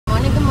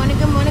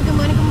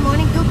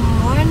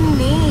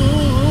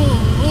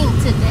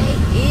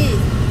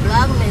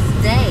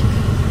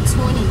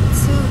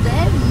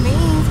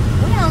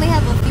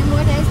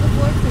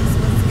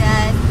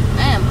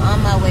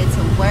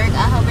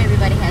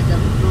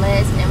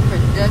blessed and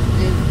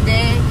productive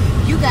day.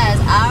 You guys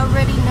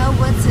already know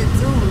what to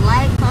do.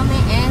 Like,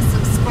 comment, and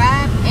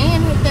subscribe,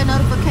 and hit that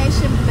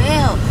notification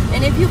bell.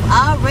 And if you've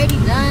already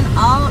done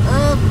all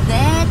of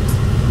that,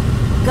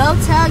 go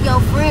tell your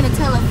friend and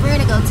tell a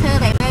friend to go tell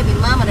their baby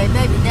mama, their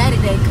baby daddy,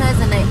 their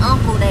cousin, their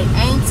uncle, their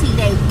auntie,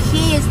 their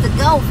kids to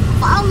go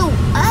follow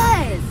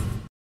us.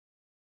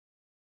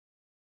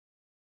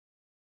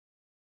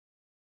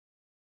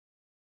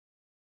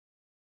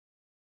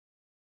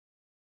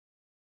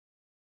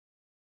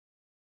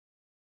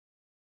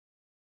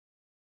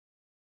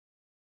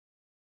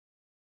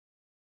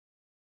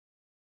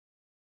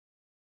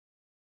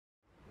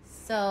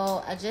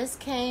 So I just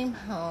came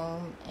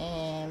home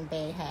and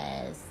Bae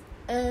has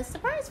a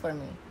surprise for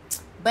me,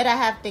 but I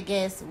have to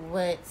guess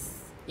what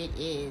it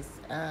is.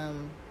 I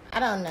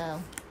don't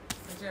know.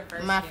 What's your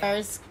first My gift?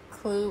 first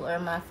clue or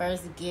my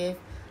first gift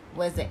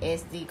was an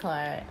SD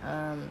card.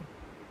 And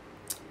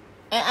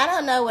I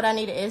don't know what I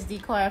need an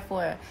SD card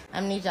for. I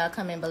need y'all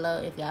comment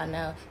below if y'all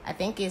know. I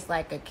think it's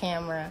like a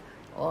camera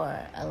or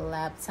a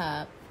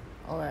laptop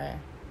or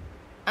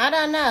I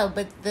don't know,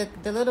 but the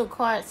little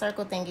card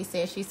circle thingy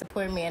says she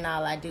support me in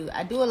all I do.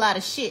 I do a lot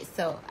of shit,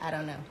 so I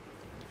don't know.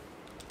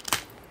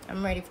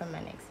 I'm ready for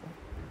my next one.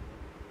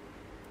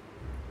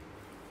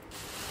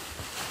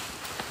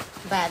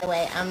 By the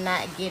way, I'm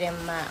not getting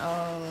my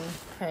own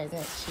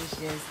presents. She's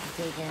just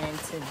digging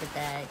into the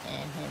bag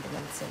and handing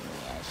them to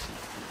me as she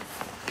sees.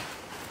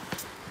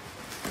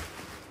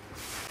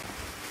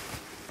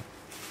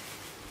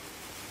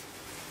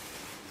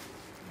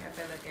 You have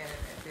to look at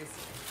it this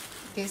way.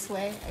 This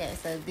way? Okay,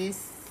 so this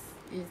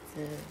is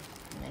the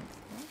next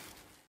one.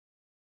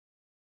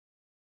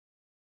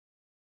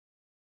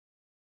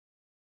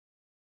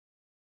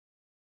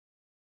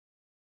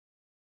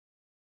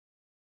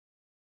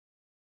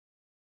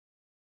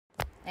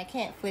 I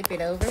can't flip it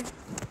over.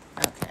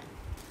 Okay.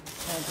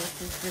 So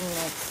this is the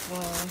next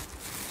one.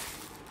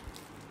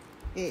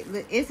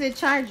 It's a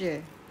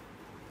charger.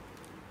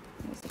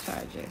 It's a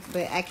charger.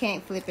 But I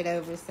can't flip it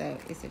over, so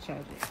it's a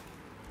charger.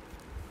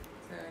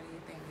 So what do you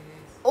think it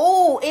is?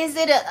 Oh, is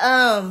it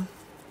a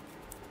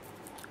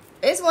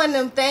it's one of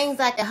them things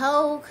I can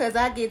hold because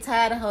I get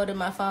tired of holding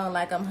my phone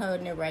like I'm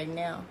holding it right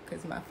now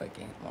because my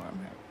fucking arm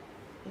hurt.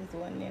 It's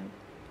one of them.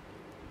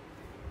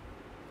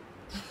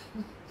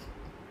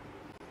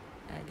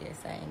 I guess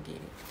I didn't get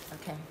it.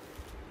 Okay.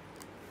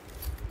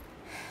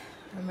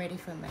 I'm ready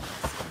for my next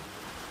one.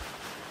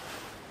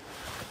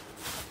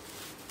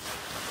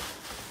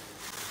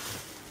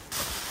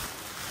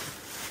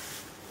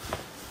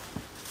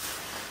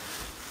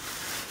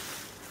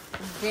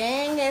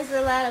 Dang, there's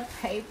a lot of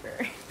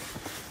paper.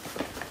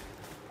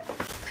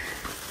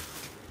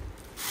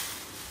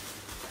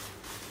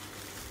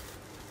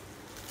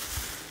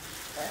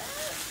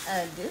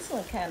 This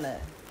one kind of...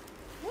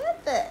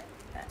 What the...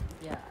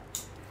 yeah.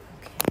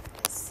 Okay,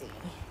 let's see.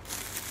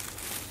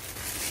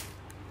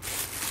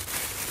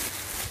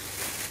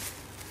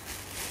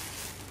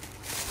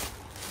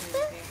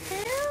 What do you think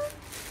it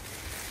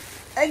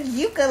is? A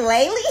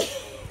ukulele?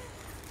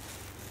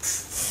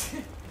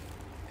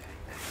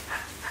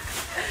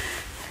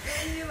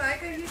 You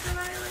like a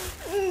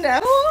ukulele? No,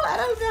 I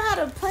don't know how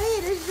to play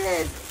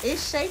it.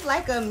 It's shaped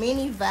like a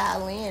mini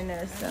violin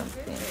or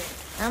something.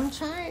 I'm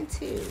trying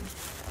to.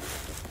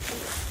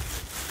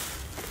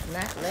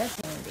 Not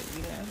left-handed,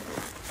 you know.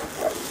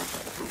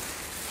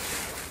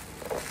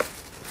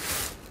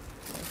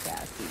 Let's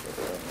y'all see this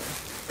one.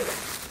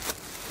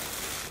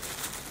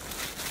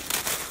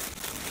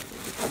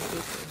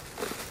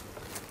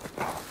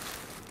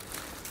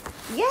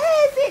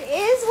 Yes, it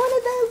is one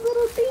of those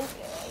little things.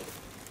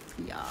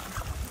 Y'all,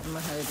 I'm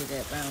gonna hold it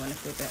up. I don't want to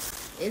flip it.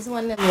 It's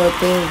one of them little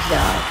things,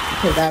 y'all,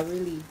 because I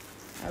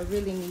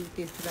really need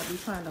this because I be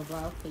trying to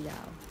vlog for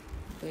y'all.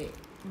 But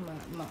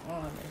my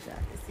arm, as y'all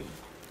can see,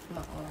 my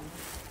arm.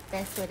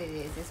 That's what it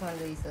is. It's one of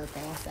these little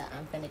things that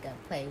I'm finna go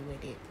play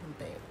with it.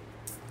 But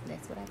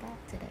that's what I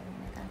got today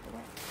when I got to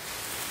work.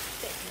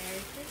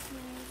 Merry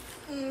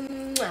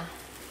Christmas. Mwah.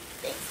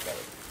 Thanks,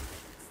 babe.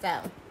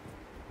 So,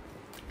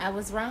 I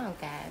was wrong,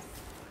 guys.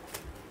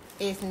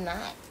 It's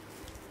not,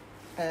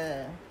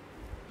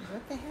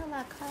 what the hell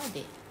I called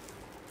it?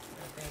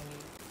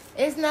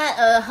 It's not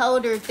a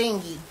holder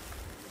thingy.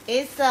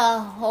 It's a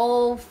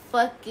whole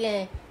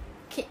fucking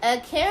a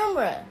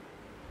camera.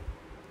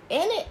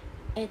 And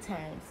it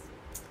turns.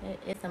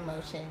 It's a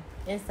motion.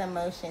 It's a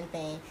motion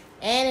thing.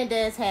 And it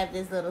does have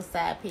this little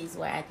side piece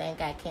where I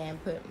think I can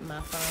put my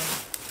phone.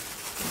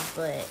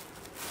 But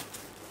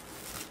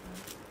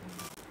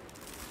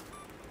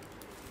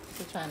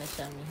she's trying to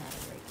show me how to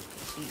work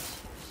it.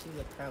 She's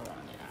a pro on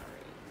it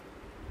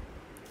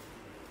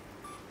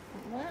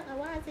already.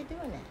 Why is it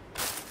doing that?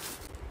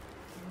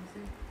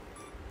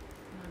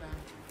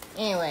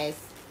 Anyways,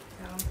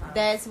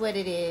 that's what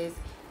it is.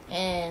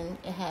 And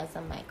it has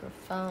a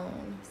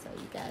microphone, so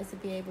you guys will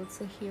be able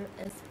to hear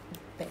us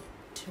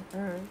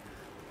better.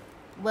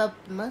 Well,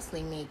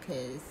 mostly me,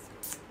 because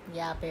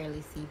y'all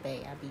barely see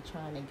Bae. I be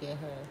trying to get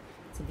her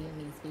to be in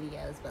these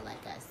videos, but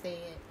like I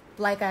said,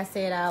 like I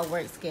said, our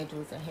work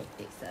schedules are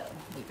hectic, so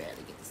we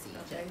barely get to see So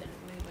each other.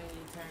 basically, when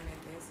you turn it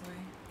this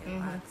way, it Mhm.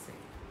 locks it.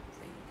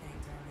 So you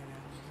can't turn it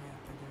out. You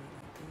have to do it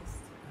like this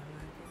to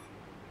unlock it.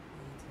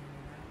 And you turn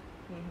it out.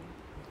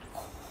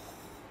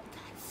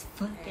 That's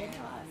fucking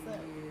And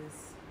awesome. you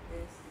use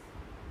this.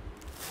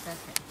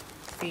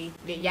 Okay.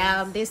 See,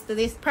 y'all,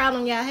 this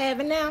problem y'all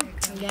having now,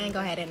 y'all ain't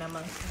gonna have that no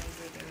more. It comes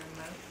with the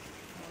remote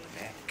on the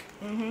back.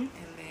 Mm-hmm. And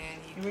then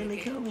you Really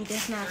click cool. it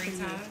That's not 3 for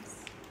you. times.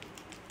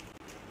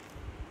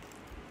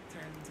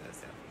 Turns into a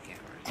selfie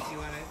camera. You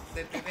want to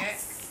flip it back?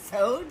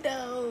 So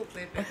dope.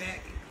 Flip it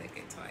back and click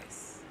it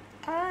twice.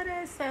 Oh,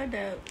 that's so dope.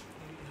 And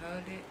you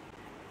hold it.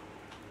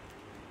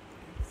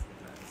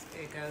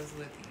 It goes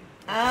with you.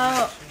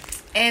 Oh,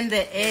 and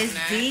the If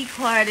SD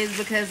card is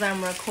because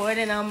I'm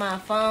recording on my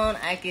phone.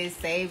 I can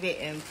save it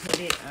and put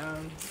it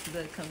on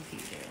the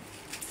computer.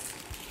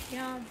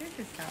 Y'all, this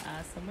is so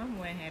awesome. I'm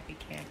one happy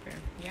camper.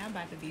 Y'all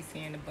about to be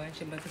seeing a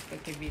bunch of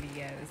motherfucking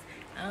videos.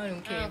 I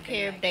don't even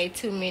care if they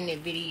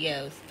 2-minute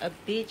videos. A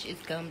bitch is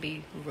gonna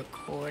be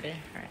recording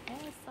her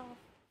ass